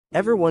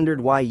Ever wondered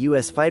why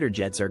US fighter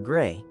jets are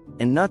gray,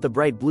 and not the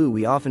bright blue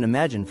we often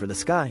imagine for the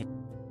sky?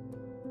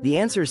 The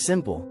answer is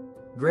simple.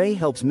 Gray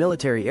helps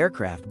military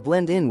aircraft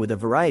blend in with a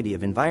variety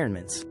of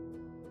environments.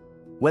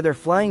 Whether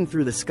flying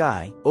through the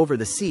sky, over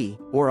the sea,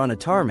 or on a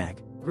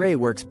tarmac, gray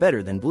works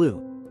better than blue.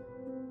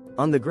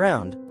 On the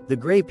ground, the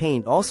gray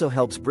paint also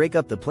helps break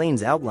up the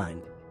plane's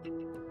outline.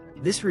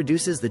 This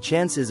reduces the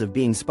chances of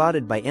being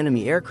spotted by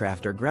enemy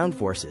aircraft or ground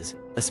forces,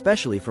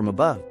 especially from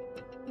above.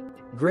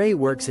 Gray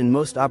works in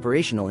most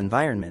operational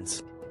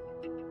environments.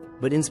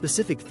 But in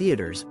specific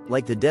theaters,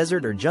 like the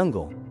desert or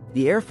jungle,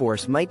 the Air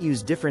Force might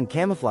use different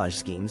camouflage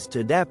schemes to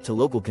adapt to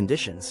local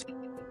conditions.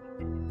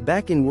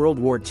 Back in World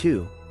War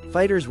II,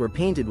 fighters were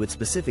painted with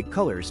specific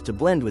colors to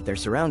blend with their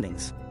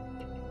surroundings.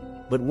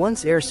 But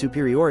once air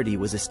superiority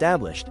was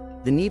established,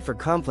 the need for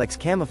complex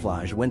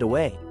camouflage went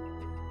away.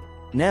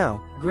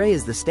 Now, gray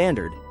is the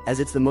standard, as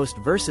it's the most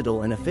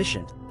versatile and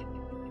efficient.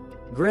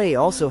 Gray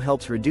also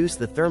helps reduce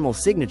the thermal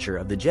signature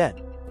of the jet.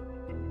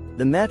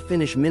 The matte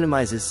finish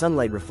minimizes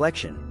sunlight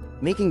reflection,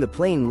 making the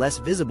plane less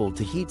visible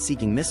to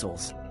heat-seeking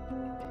missiles.